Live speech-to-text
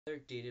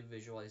Another data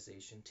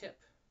visualization tip.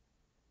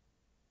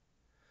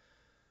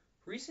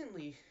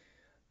 Recently,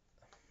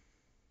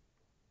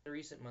 a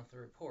recent monthly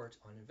report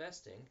on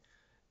investing,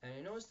 and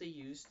I noticed they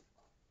used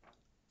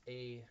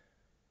a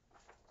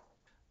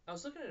I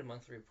was looking at a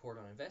monthly report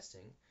on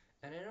investing,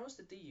 and I noticed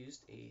that they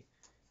used a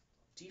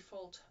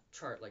default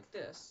chart like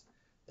this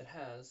that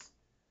has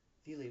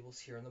the labels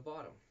here on the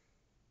bottom.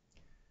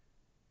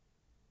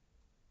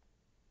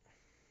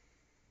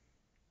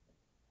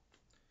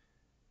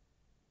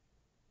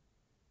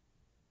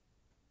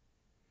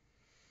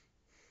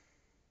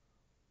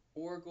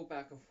 Or go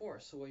back and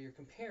forth. So while you're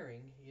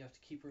comparing, you have to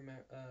keep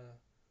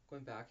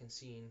going back and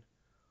seeing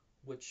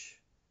which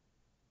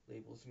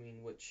labels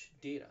mean which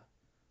data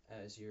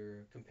as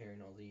you're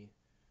comparing all the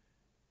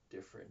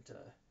different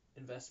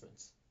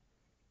investments.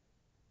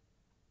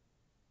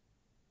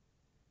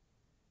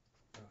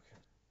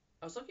 Okay.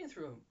 I was looking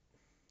through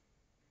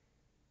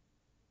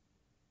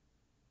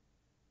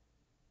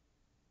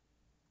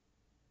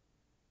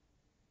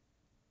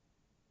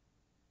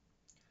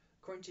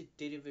according to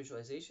data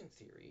visualization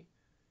theory,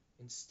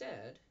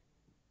 instead,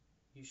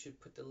 you should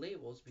put the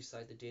labels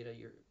beside the data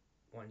you're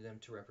wanting them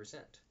to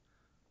represent.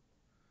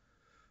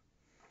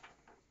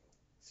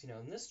 See, now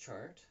in this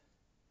chart,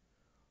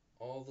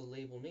 all the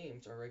label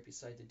names are right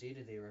beside the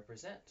data they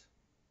represent.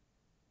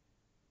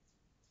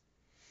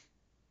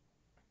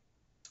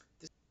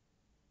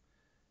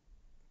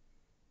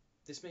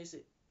 This makes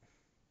it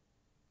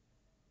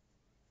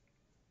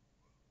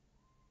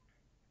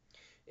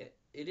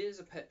is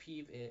a pet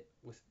peeve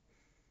with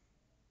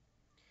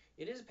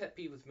it is a pet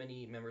peeve with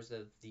many members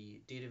of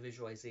the Data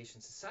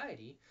Visualization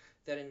Society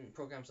that in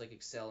programs like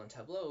Excel and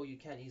Tableau, you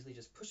can't easily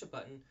just push a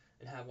button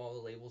and have all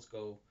the labels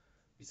go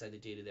beside the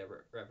data they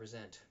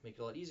represent. Make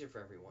it a lot easier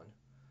for everyone.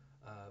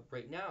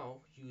 Right now,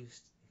 why am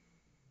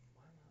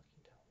I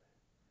looking down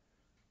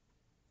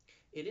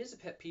there? It is a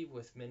pet peeve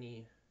with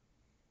many.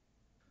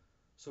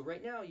 So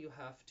right now you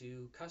have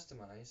to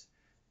customize.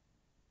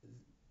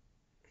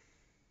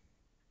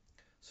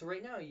 So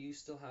right now you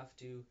still have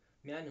to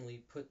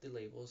manually put the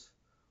labels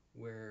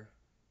where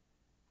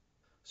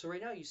So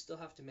right now you still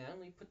have to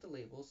manually put the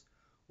labels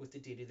with the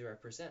data they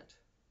represent.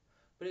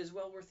 But it is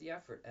well worth the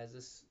effort as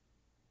this